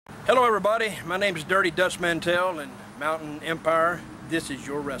Hello everybody, my name is Dirty Dutch Mantell and Mountain Empire. This is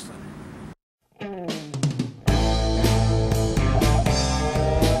your wrestling.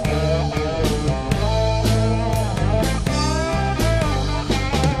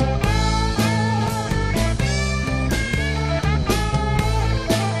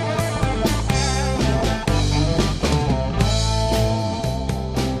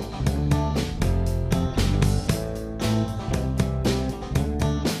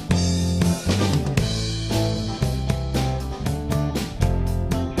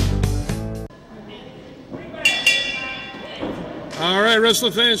 All right,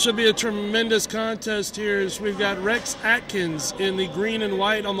 wrestling fans, should be a tremendous contest here as we've got Rex Atkins in the green and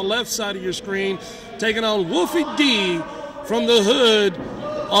white on the left side of your screen, taking on Wolfie D from the Hood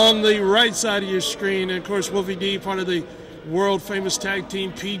on the right side of your screen. And, of course, Wolfie D, part of the world-famous tag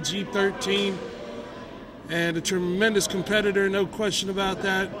team PG-13, and a tremendous competitor, no question about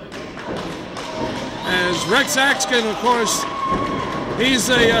that. As Rex Atkins, of course, he's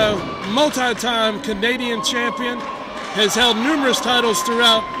a multi-time Canadian champion, has held numerous titles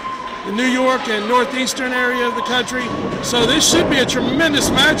throughout the New York and northeastern area of the country. So this should be a tremendous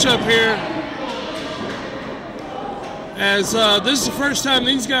matchup here, as this is the first time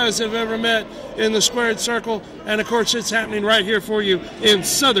these guys have ever met in the squared circle. And of course, it's happening right here for you in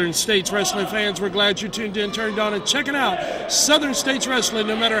Southern States Wrestling fans. We're glad you tuned in, turned on, and checking out Southern States Wrestling,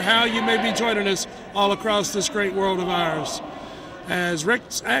 no matter how you may be joining us all across this great world of ours. As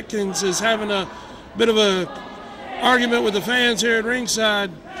Rex Atkins is having a bit of a argument with the fans here at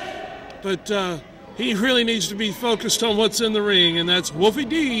ringside, but he really needs to be focused on what's in the ring, and that's Wolfie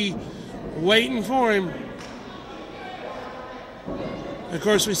D waiting for him. Of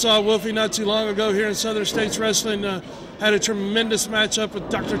course, we saw Wolfie not too long ago here in Southern States Wrestling, had a tremendous matchup with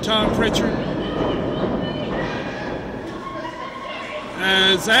Dr. Tom Pritchard.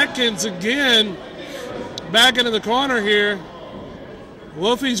 As Atkins again back into the corner here,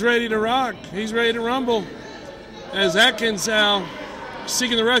 Wolfie's ready to rock, he's ready to rumble. As Atkins now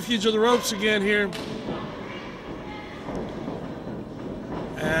seeking the refuge of the ropes again here.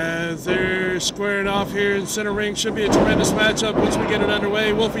 As they're squaring off here in center ring. Should be a tremendous matchup once we get it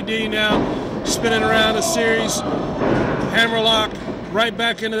underway. Wolfie D now spinning around a series. Hammerlock right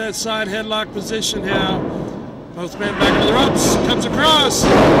back into that side headlock position now. Both men back into the ropes. Comes across.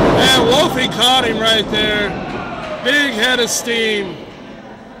 And Wolfie caught him right there. Big head of steam.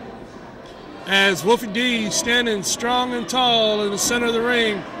 As Wolfie D standing strong and tall in the center of the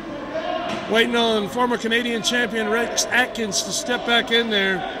ring, waiting on former Canadian champion Rex Atkins to step back in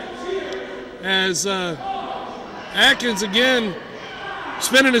there. As Atkins again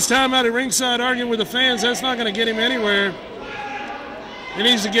spending his time out at ringside arguing with the fans, that's not going to get him anywhere. He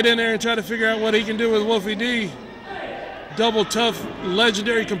needs to get in there and try to figure out what he can do with Wolfie D. Double tough,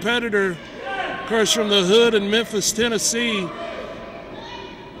 legendary competitor, of course, from the Hood in Memphis, Tennessee.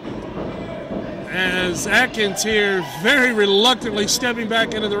 As Atkins here very reluctantly stepping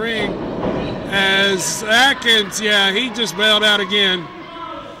back into the ring. As Atkins, yeah, he just bailed out again.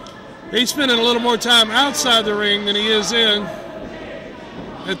 He's spending a little more time outside the ring than he is in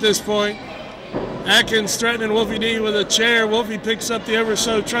at this point. Atkins threatening Wolfie D with a chair. Wolfie picks up the ever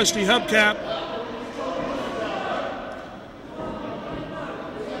so trusty hubcap.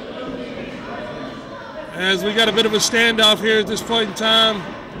 As we got a bit of a standoff here at this point in time.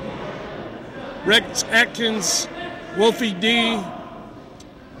 Rex Atkins, Wolfie D,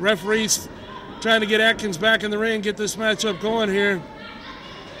 referees trying to get Atkins back in the ring, get this matchup going here.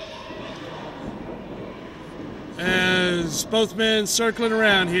 As both men circling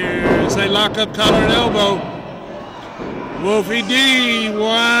around here as they lock up collar and elbow. Wolfie D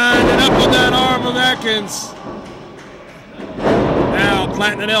winding up on that arm of Atkins. Now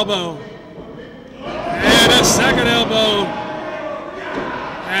planting an elbow. And a second elbow.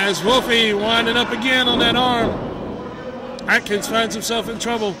 As Wolfie winding up again on that arm. Atkins finds himself in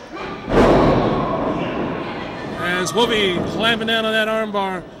trouble. As Wolfie clamping down on that arm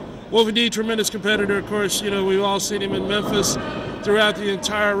bar. Wolfie D, tremendous competitor, of course. You know, we've all seen him in Memphis throughout the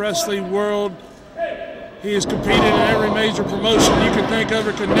entire wrestling world. He has competed in every major promotion you can think of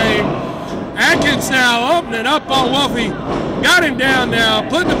or can name. Atkins now opening up on Wolfie. Got him down now,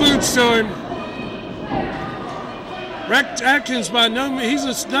 putting the boots to him. Rex Atkins, by no means,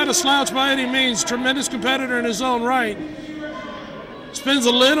 he's not a slouch by any means. Tremendous competitor in his own right. Spends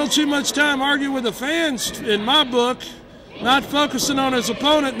a little too much time arguing with the fans, in my book, not focusing on his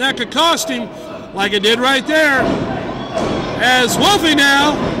opponent, and that could cost him, like it did right there. As Wolfie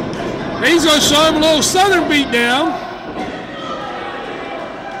now, he's going to show him a little southern beat down.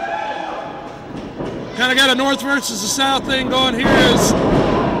 Kind of got a north versus the south thing going here as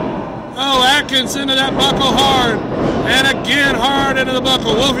Atkins into that buckle hard. And again hard into the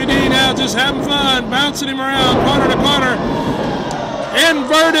buckle. Wolfie D now just having fun, bouncing him around corner to corner.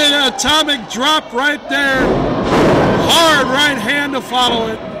 Inverted atomic drop right there. Hard right hand to follow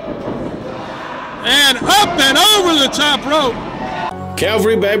it. And up and over the top rope.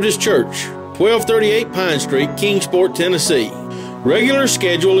 Calvary Baptist Church, 1238 Pine Street, Kingsport, Tennessee. Regular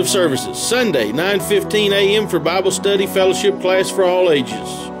schedule of services: Sunday, 9:15 a.m. for Bible study fellowship class for all ages.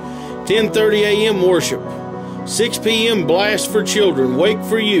 10:30 a.m. worship. 6 p.m. blast for children, wake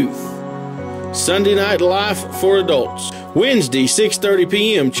for youth. Sunday night life for adults. Wednesday, 6:30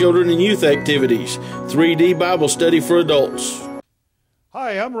 p.m. children and youth activities. 3D Bible study for adults.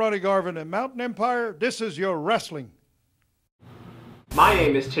 Hi, I'm Ronnie Garvin at Mountain Empire. This is your wrestling. My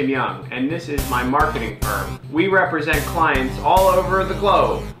name is Tim Young, and this is my marketing firm. We represent clients all over the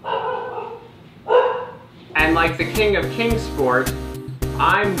globe. And like the king of Kingsport,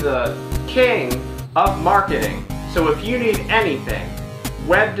 I'm the king of marketing. So if you need anything,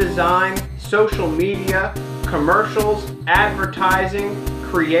 web design, social media, commercials, advertising,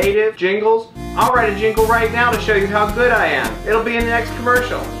 creative, jingles, I'll write a jingle right now to show you how good I am. It'll be in the next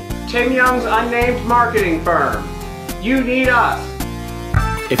commercial. Tim Young's unnamed marketing firm. You need us.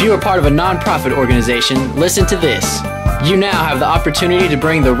 If you are part of a non-profit organization, listen to this. You now have the opportunity to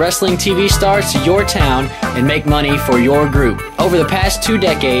bring the wrestling TV stars to your town and make money for your group. Over the past 2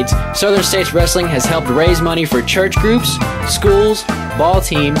 decades, Southern States Wrestling has helped raise money for church groups, schools, ball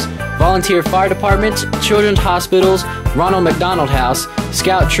teams, volunteer fire departments, children's hospitals, Ronald McDonald House,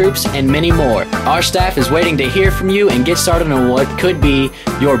 scout troops, and many more. Our staff is waiting to hear from you and get started on what could be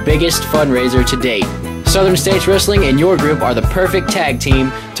your biggest fundraiser to date. Southern States Wrestling and your group are the perfect tag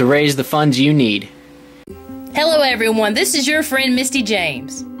team to raise the funds you need. Hello everyone, this is your friend Misty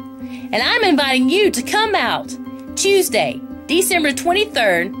James, and I'm inviting you to come out Tuesday, December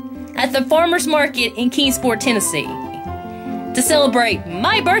 23rd at the Farmers Market in Kingsport, Tennessee to celebrate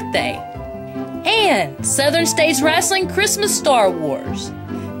my birthday and Southern States Wrestling Christmas Star Wars.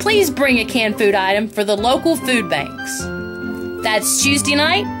 Please bring a canned food item for the local food banks. That's Tuesday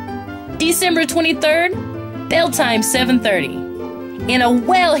night, December 23rd, bell time 7:30 in a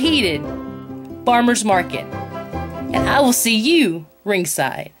well-heated farmer's market. And I will see you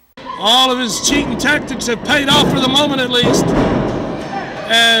ringside. All of his cheating tactics have paid off for the moment at least,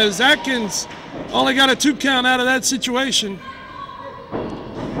 as Atkins only got a 2 count out of that situation.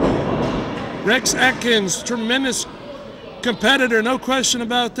 Rex Atkins, tremendous competitor, no question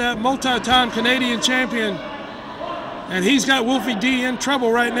about that, multi-time Canadian champion. And he's got Wolfie D in trouble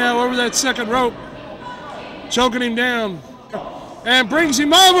right now over that second rope, choking him down. And brings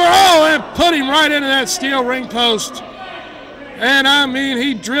him over, and put him right into that steel ring post. And I mean,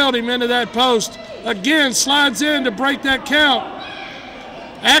 he drilled him into that post. Again, slides in to break that count.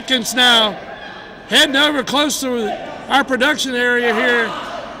 Atkins now heading over close to our production area here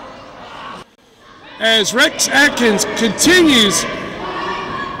as Rex Atkins continues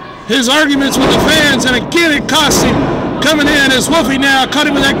his arguments with the fans, and again it costs him. Coming in as Wolfie now caught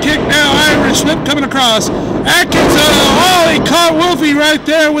him with that kick. Now Irish whip coming across. Atkins, he caught Wolfie right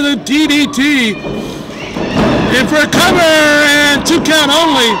there with a DDT. And for a cover and 2 count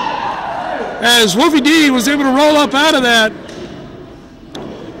only, as Wolfie D was able to roll up out of that.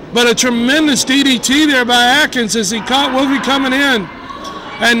 But a tremendous DDT there by Atkins as he caught Wolfie coming in.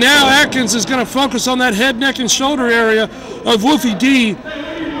 And now Atkins is going to focus on that head, neck, and shoulder area of Wolfie D.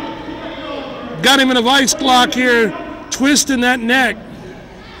 Got him in a vice lock here, twisting that neck.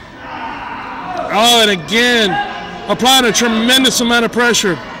 Oh, and again, applying a tremendous amount of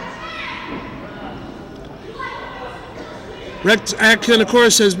pressure. Rex Atkins, of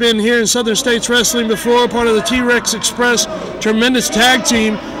course, has been here in Southern States Wrestling before, part of the T-Rex Express, tremendous tag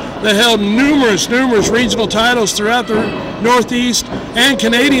team that held numerous regional titles throughout the Northeast, and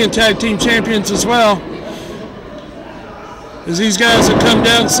Canadian tag team champions as well. As these guys have come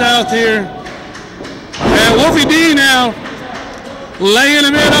down south here. And Wolfie D now laying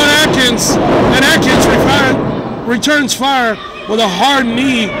him in on Atkins, and Atkins returns fire with a hard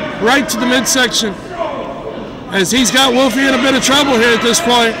knee right to the midsection, as he's got Wolfie in a bit of trouble here at this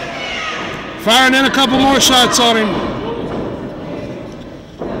point. Firing in a couple more shots on him.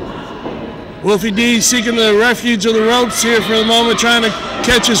 Wolfie D seeking the refuge of the ropes here for the moment, trying to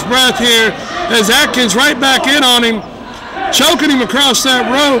catch his breath here, as Atkins right back in on him, choking him across that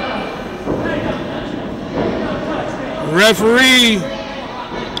rope. Referee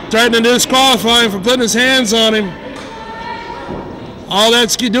threatening to disqualify him for putting his hands on him. All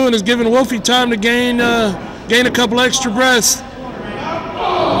that's doing is giving Wolfie time to gain a couple extra breaths.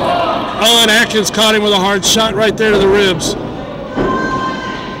 Oh, and Atkins caught him with a hard shot right there to the ribs.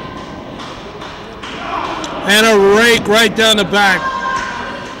 And a rake right down the back.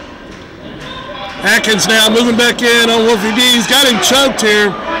 Atkins now moving back in on Wolfie D. He's got him choked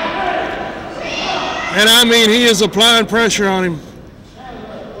here. And I mean, he is applying pressure on him.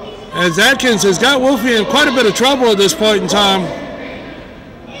 As Atkins has got Wolfie in quite a bit of trouble at this point in time.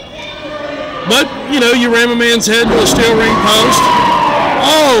 But, you know, you ram a man's head into a steel ring post.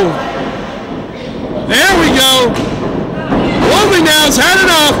 Oh! There we go. Wolfie now's had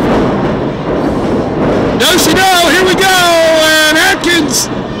enough. Do-si-do, here we go. And Atkins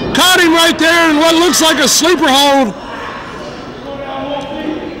caught him right there in what looks like a sleeper hold.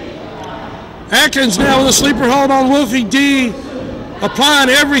 Atkins now with a sleeper hold on Wolfie D, applying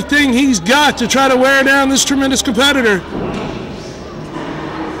everything he's got to try to wear down this tremendous competitor.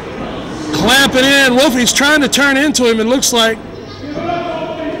 Clamping in. Wolfie's trying to turn into him, it looks like.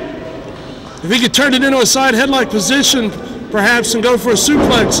 If he could turn it into a side headlock position, perhaps, and go for a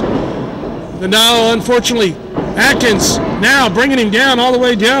suplex. But no, unfortunately, Atkins now bringing him down all the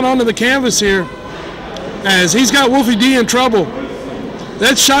way down onto the canvas here, as he's got Wolfie D in trouble.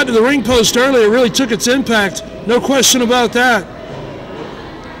 That shot to the ring post earlier really took its impact. No question about that.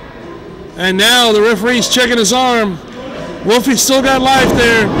 And now the referee's checking his arm. Wolfie's still got life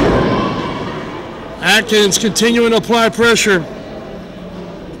there. Atkins continuing to apply pressure.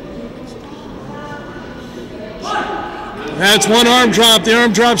 That's one arm drop. The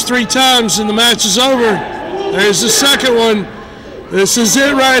arm drops 3 times and the match is over. There's the second one. This is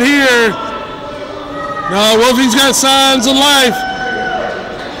it right here. No, Wolfie's got signs of life.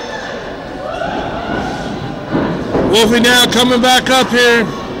 Wolfie now coming back up here,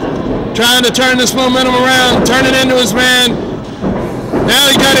 trying to turn this momentum around, turn it into his man. Now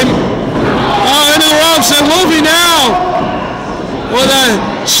he got him into the ropes, and Wolfie now with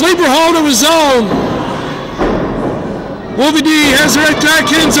a sleeper hold of his own. Wolfie D has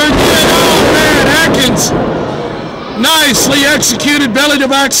Atkins again. Oh man, Atkins. Nicely executed belly to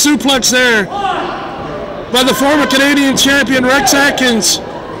back suplex there by the former Canadian champion Rex Atkins.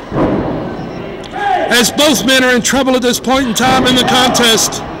 As both men are in trouble at this point in time in the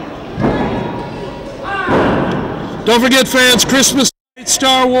contest. Don't forget, fans, Christmas night,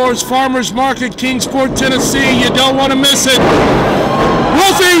 Star Wars Farmers Market, Kingsport, Tennessee. You don't want to miss it.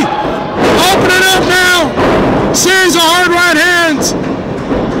 Wolfie, open it up now. Series of hard right hands.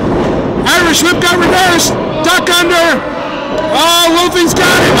 Irish whip got reversed. Duck under. Oh, Wolfie's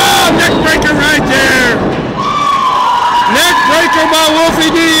got him. Oh, neck breaker right there. Neck breaker by Wolfie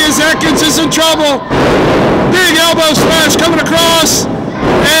D as Atkins is in trouble. Big elbow smash coming across.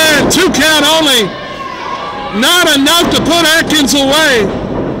 And 2 count only. Not enough to put Atkins away.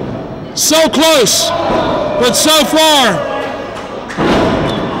 So close, but so far.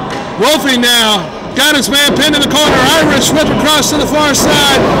 Wolfie now got his man pinned in the corner. Irish whip across to the far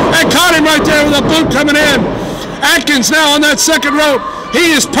side. And caught him right there with a boot coming in. Atkins now on that second rope.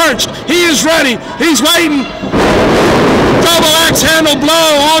 He is perched. He is ready. He's waiting. Double axe handle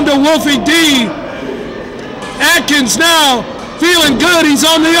blow onto Wolfie D. Atkins now feeling good. He's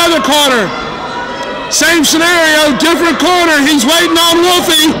on the other corner. Same scenario, different corner. He's waiting on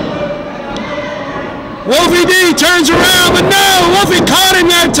Wolfie. Wolfie D turns around, but no, Wolfie caught him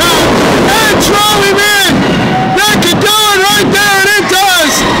that time and throw him in. That could do it right there, and it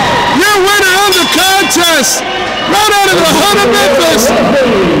does. Your winner of the contest, right out of the hood of Memphis.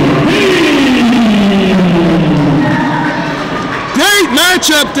 Great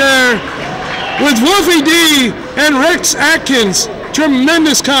matchup there with Wolfie D and Rex Atkins.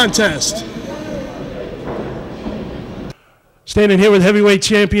 Tremendous contest. Standing here with heavyweight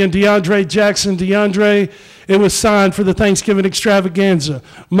champion DeAndre Jackson. DeAndre, it was signed for the Thanksgiving extravaganza.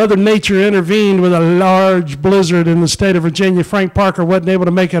 Mother Nature intervened with a large blizzard in the state of Virginia. Frank Parker wasn't able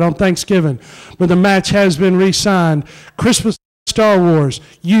to make it on Thanksgiving, but the match has been re-signed. Christmas Star Wars,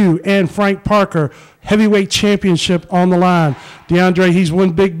 you and Frank Parker, heavyweight championship on the line. DeAndre, he's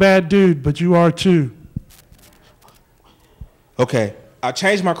one big bad dude, but you are too. Okay. I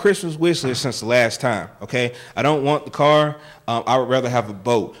changed my Christmas wish list since the last time, okay? I don't want the car. I would rather have a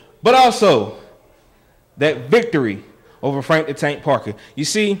boat. But also, that victory over Frank the Tank Parker. You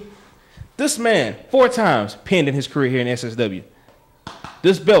see, this man, 4 times pinned in his career here in SSW.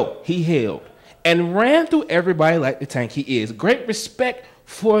 This belt he held and ran through everybody like the Tank he is. Great respect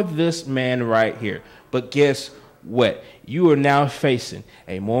for this man right here. But guess what? You are now facing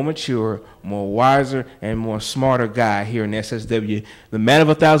a more mature, more wiser, and more smarter guy here in SSW. The man of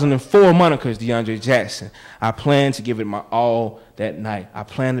 1,004 monikers, DeAndre Jackson. I plan to give it my all that night. I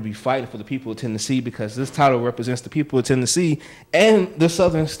plan to be fighting for the people of Tennessee because this title represents the people of Tennessee and the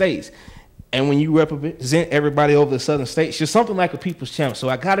southern states. And when you represent everybody over the Southern States, you're something like a people's champ. So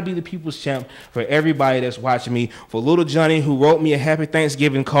I got to be the people's champ for everybody that's watching me. For little Johnny, who wrote me a happy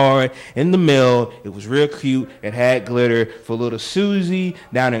Thanksgiving card in the mail. It was real cute. It had glitter. For little Susie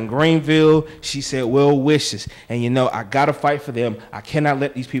down in Greenville, she said, well wishes. And, you know, I got to fight for them. I cannot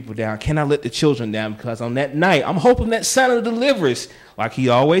let these people down. I cannot let the children down, because on that night, I'm hoping that Santa delivers like he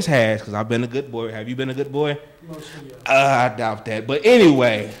always has, because I've been a good boy. Have you been a good boy? I doubt that. But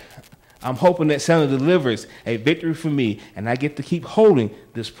anyway, I'm hoping that Santa delivers a victory for me, and I get to keep holding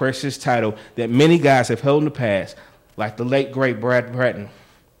this precious title that many guys have held in the past, like the late, great Brad Bratton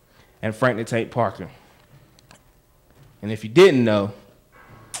and Frank the Tank Parker. And if you didn't know,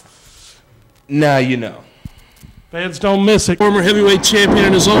 now you know. Fans don't miss it. Former heavyweight champion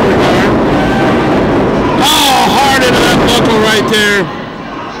in his own regard. Oh, hard into that buckle right there.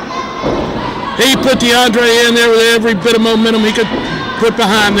 He put DeAndre in there with every bit of momentum he could put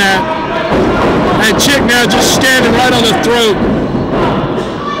behind that. And Chic now just standing right on the throat.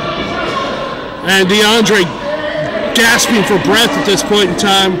 And DeAndre gasping for breath at this point in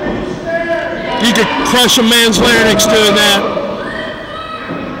time. You could crush a man's larynx doing that.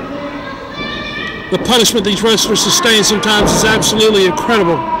 The punishment these wrestlers sustain sometimes is absolutely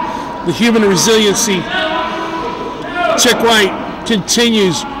incredible. The human resiliency. Chic White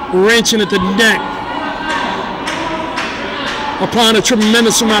continues wrenching at the neck, applying a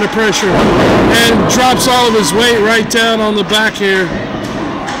tremendous amount of pressure, and drops all of his weight right down on the back here.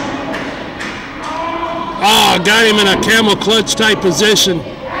 Ah, oh, got him in a camel clutch type position.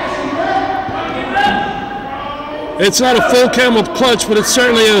 It's not a full camel clutch, but it's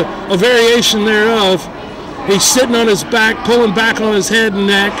certainly a variation thereof. He's sitting on his back, pulling back on his head and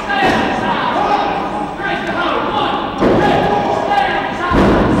neck.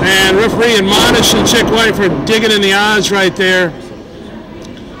 And referee admonishing Chic White for digging in the eyes right there.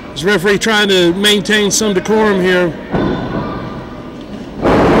 This referee trying to maintain some decorum here.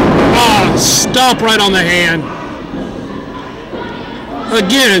 Ah, stomp right on the hand.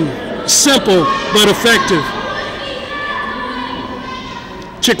 Again, simple but effective.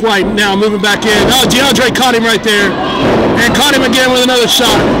 Chic White now moving back in. Oh, DeAndre caught him right there. And caught him again with another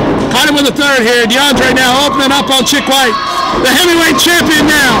shot. Caught him with a third here. DeAndre now opening up on Chic White. The heavyweight champion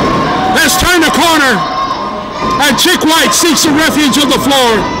now has turned the corner. And Chic White seeks a refuge on the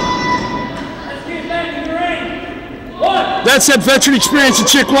floor. That's that veteran experience of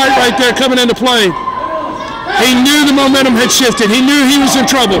Chic White right there coming into play. He knew the momentum had shifted. He knew he was in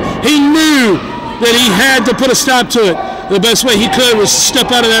trouble. He knew that he had to put a stop to it. The best way he could was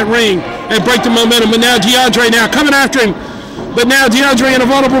step out of that ring and break the momentum. And now DeAndre now coming after him. But now DeAndre in a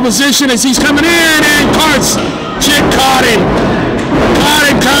vulnerable position as he's coming in, and carts. Chic caught him. Caught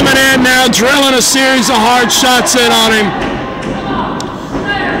him coming in now, drilling a series of hard shots in on him.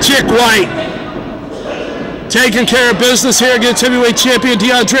 Chic White taking care of business here against heavyweight champion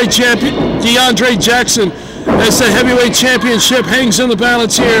DeAndre Jackson, as the heavyweight championship hangs in the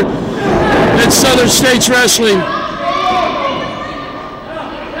balance here at Southern States Wrestling.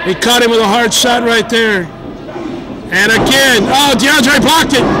 He caught him with a hard shot right there. And again, oh, DeAndre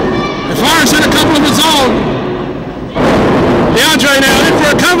blocked it. And fires in a couple of his own. DeAndre now in for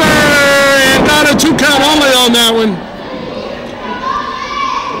a cover and got a 2 count only on that one.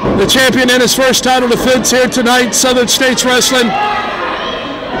 The champion in his first title defense here tonight, Southern States Wrestling.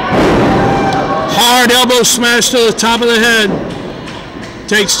 Hard elbow smash to the top of the head.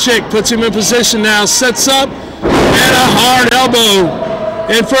 Takes Chic, puts him in position now, sets up, and a hard elbow.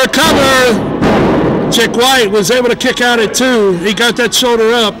 And for a cover, Chic White was able to kick out at 2. He got that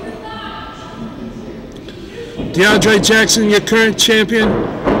shoulder up. DeAndre Jackson, your current champion,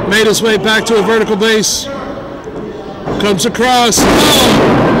 made his way back to a vertical base. Comes across.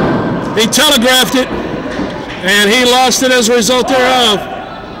 Oh, he telegraphed it, and he lost it as a result thereof.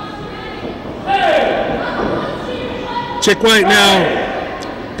 Chic White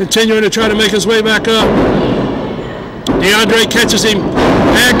now continuing to try to make his way back up. DeAndre catches him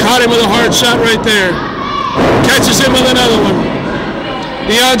and caught him with a hard shot right there. Catches him with another one.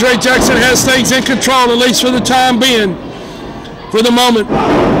 DeAndre Jackson has things in control, at least for the time being, for the moment.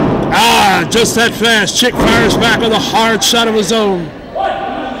 Ah, just that fast. Chic fires back with a hard shot of his own.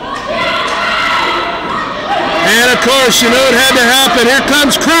 And of course, you knew it had to happen. Here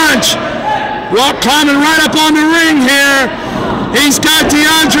comes Crunch. Climbing right up on the ring here. He's got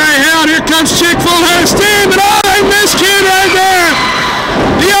DeAndre held. Here comes Chic, full head of steam, and oh, he miskinned right there.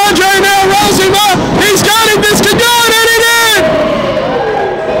 DeAndre now rolls him up. He's got him. This could do it, and he did.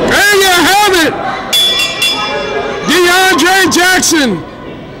 There you have it. DeAndre Jackson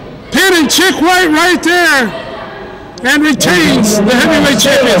pinning Chic White right there. and retains the heavyweight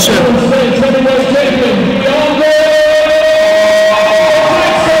championship.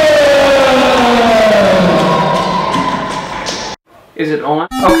 Is it on?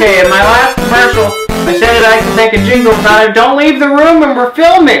 Okay, in my last commercial, I said that I could make a jingle about it. Don't leave the room and we're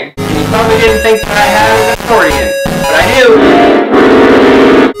filming. And you probably didn't think that I had an accordion, but I do.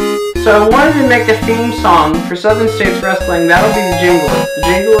 So I wanted to make a theme song for Southern States Wrestling. That'll be the jingle. The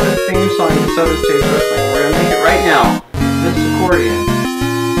jingle is the theme song for Southern States Wrestling. We're going to make it right now. This accordion.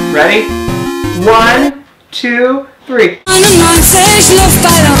 Ready? 1, 2, 3.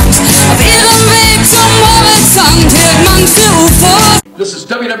 This is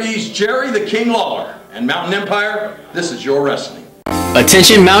WWE's Jerry the King Lawler, and Mountain Empire, this is your wrestling.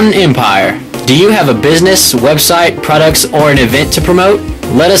 Attention Mountain Empire. Do you have a business, website, products, or an event to promote?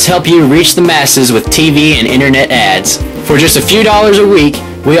 Let us help you reach the masses with TV and internet ads. For just a few dollars a week,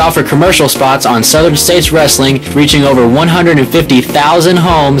 we offer commercial spots on Southern States Wrestling, reaching over 150,000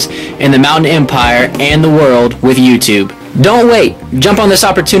 homes in the Mountain Empire and the world with YouTube. Don't wait. Jump on this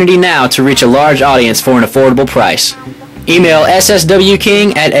opportunity now to reach a large audience for an affordable price. Email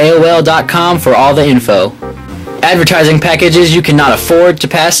sswking@aol.com for all the info. Advertising packages you cannot afford to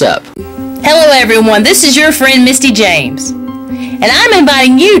pass up. Hello everyone, this is your friend Misty James. And I'm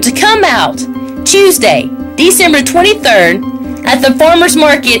inviting you to come out Tuesday, December 23rd at the Farmers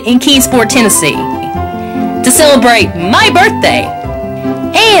Market in Kingsport, Tennessee to celebrate my birthday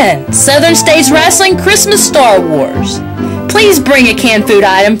and Southern States Wrestling Christmas Star Wars. Please bring a canned food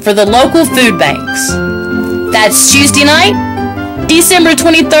item for the local food banks. That's Tuesday night, December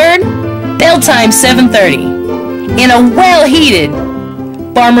 23rd, bell time 7:30 in a well-heated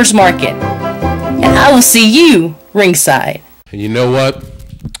Farmers Market. And I will see you ringside. And you know what?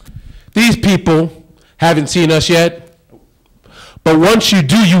 These people haven't seen us yet, but once you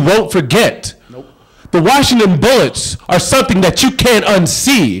do, you won't forget. Nope. The Washington Bullets are something that you can't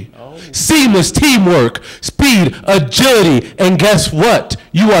unsee. Oh. Seamless teamwork, speed, agility, and guess what?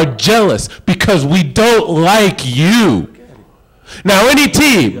 You are jealous because we don't like you. Now, any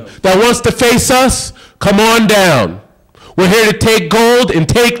team that wants to face us, come on down. We're here to take gold and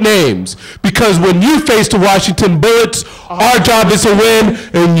take names, because when you face the Washington Bullets, our job is to win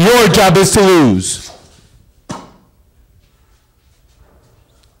and your job is to lose.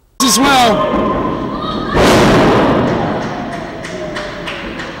 As well.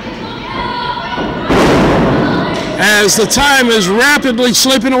 As the time is rapidly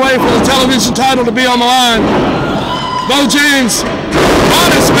slipping away for the television title to be on the line, Beau James,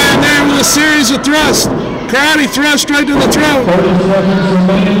 honest man there with a series of thrusts. Karate thrust straight to the throat. 30 seconds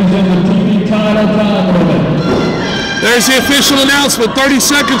remains in the TV title time limit. There's the official announcement. 30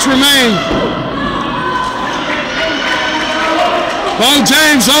 seconds remain. Beau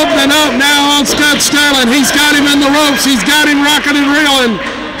James opening up now on Scott Sterling. He's got him in the ropes. He's got him rocking and reeling.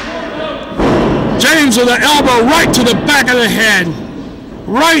 James with an elbow right to the back of the head.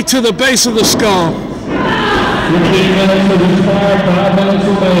 Right to the base of the skull. 15 minutes to expire, 5 minutes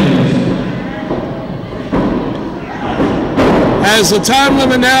remains. As the time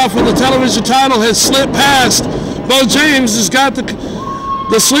limit now for the television title has slipped past, Beau James has got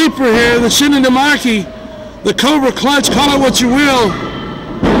the sleeper here, the Shinigami, the Cobra Clutch, call it what you will.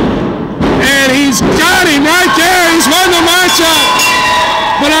 And he's got him right there. He's won the matchup.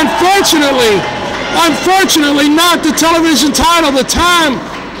 But unfortunately not the television title. The time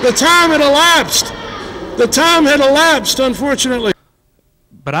had elapsed. The time had elapsed, unfortunately.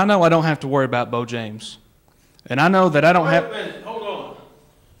 But I know I don't have to worry about Beau James. And I know that I don't have... Wait a minute, hold on.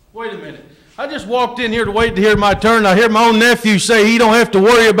 Wait a minute. I just walked in here to wait to hear my turn. I hear my own nephew say he don't have to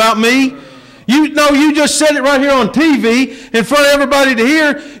worry about me. You just said it right here on TV in front of everybody to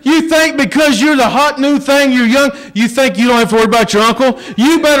hear. You think because you're the hot new thing, you're young, you think you don't have to worry about your uncle?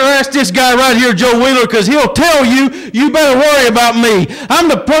 You better ask this guy right here, Joe Wheeler, because he'll tell you, you better worry about me. I'm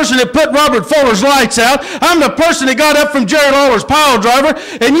the person that put Robert Fuller's lights out. I'm the person that got up from Jerry Lawler's pile driver,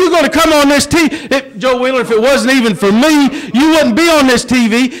 and you're going to come on this TV. Joe Wheeler, if it wasn't even for me, you wouldn't be on this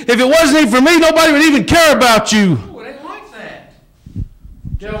TV. If it wasn't even for me, nobody would even care about you.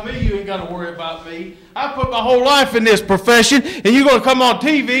 Tell me you ain't got to worry about me. I put my whole life in this profession, and you're going to come on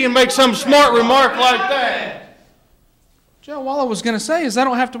TV and make some smart remark like that. Joe, all I was going to say is I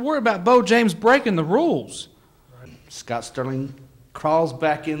don't have to worry about Beau James breaking the rules. Scott Sterling crawls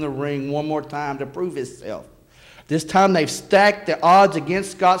back in the ring one more time to prove himself. This time they've stacked the odds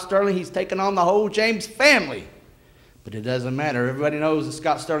against Scott Sterling. He's taken on the whole James family. But it doesn't matter. Everybody knows that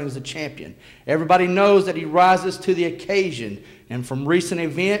Scott Sterling is a champion. Everybody knows that he rises to the occasion. And from recent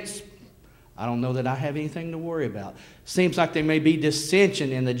events, I don't know that I have anything to worry about. Seems like there may be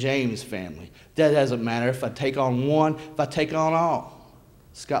dissension in the James family. That doesn't matter if I take on one, if I take on all.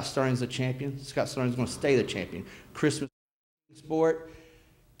 Scott Sterling's the champion. Scott Sterling's going to stay the champion. Christmas Kingsport.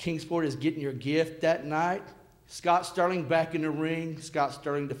 Kingsport is getting your gift that night. Scott Sterling back in the ring. Scott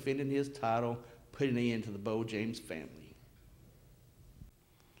Sterling defending his title, putting an end to the Beau James family.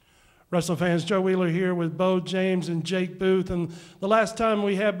 Wrestling fans, Joe Wheeler here with Beau James and Jake Booth. And the last time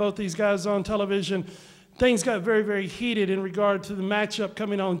we had both these guys on television, things got very, very heated in regard to the matchup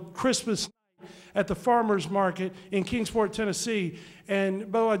coming on Christmas night at the Farmers Market in Kingsport, Tennessee. And,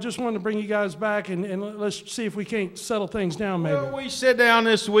 Beau, I just wanted to bring you guys back and let's see if we can't settle things down maybe. Well, we sat down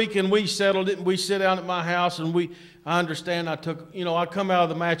this week and we settled it. And we sat down at my house and I understand I come out of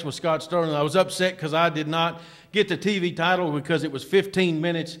the match with Scott Sterling. I was upset because I did not get the TV title because it was 15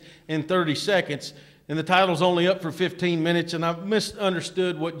 minutes and 30 seconds. And the title's only up for 15 minutes. And I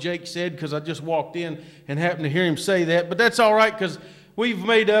misunderstood what Jake said because I just walked in and happened to hear him say that. But that's all right because we've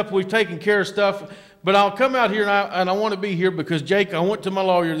made up. We've taken care of stuff. But I'll come out here and I want to be here because, Jake, I went to my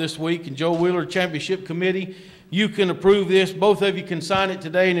lawyer this week and Joe Wheeler Championship Committee. You can approve this. Both of you can sign it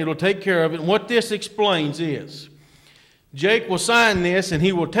today and it'll take care of it. And what this explains is Jake will sign this and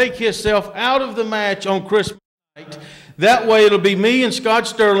he will take himself out of the match on Christmas night. That way it'll be me and Scott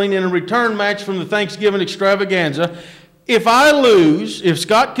Sterling in a return match from the Thanksgiving extravaganza. If I lose, if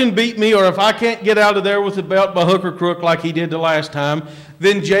Scott can beat me or if I can't get out of there with the belt by hook or crook like he did the last time,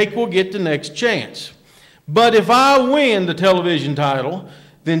 then Jake will get the next chance. But if I win the television title,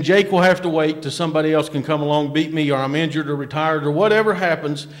 then Jake will have to wait till somebody else can come along, beat me, or I'm injured or retired or whatever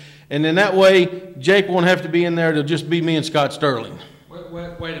happens. And then that way, Jake won't have to be in there. It'll just be me and Scott Sterling.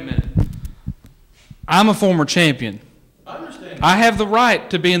 Wait a minute. I'm a former champion. I understand. I have the right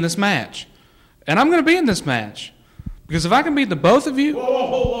to be in this match. And I'm going to be in this match. Because if I can beat the both of you...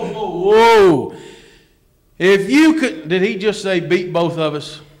 Whoa. If you could... Did he just say beat both of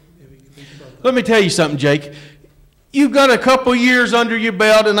us? Let me tell you something, Jake. You've got a couple years under your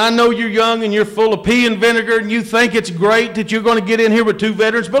belt, and I know you're young and you're full of pea and vinegar, and you think it's great that you're going to get in here with two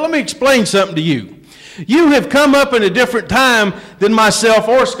veterans, but let me explain something to you. You have come up in a different time than myself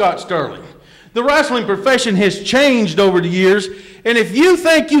or Scott Sterling. The wrestling profession has changed over the years, and if you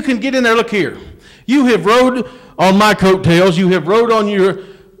think you can get in there, look here. You have rode on my coattails, you have rode on your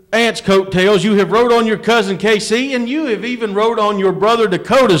aunt's coattails, you have rode on your cousin KC, and you have even rode on your brother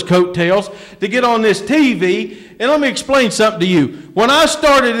Dakota's coattails to get on this TV. And let me explain something to you. When I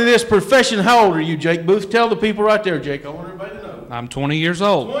started in this profession, how old are you, Jake Booth? Tell the people right there, Jake. I want everybody to know. I'm 20 years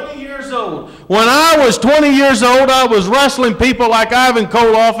old. 20 years old. When I was 20 years old, I was wrestling people like Ivan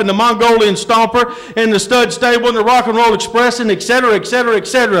Koloff and the Mongolian Stomper and the Stud Stable and the Rock and Roll Express and et cetera, et cetera, et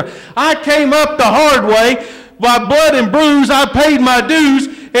cetera. I came up the hard way. By blood and bruise, I paid my dues,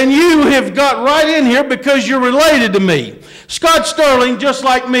 and you have got right in here because you're related to me. Scott Sterling, just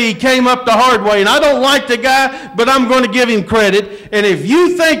like me, came up the hard way, and I don't like the guy, but I'm going to give him credit. And if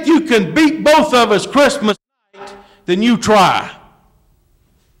you think you can beat both of us Christmas night, then you try.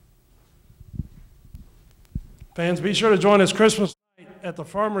 Fans, be sure to join us Christmas night at the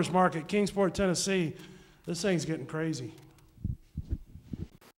Farmers Market, Kingsport, Tennessee. This thing's getting crazy.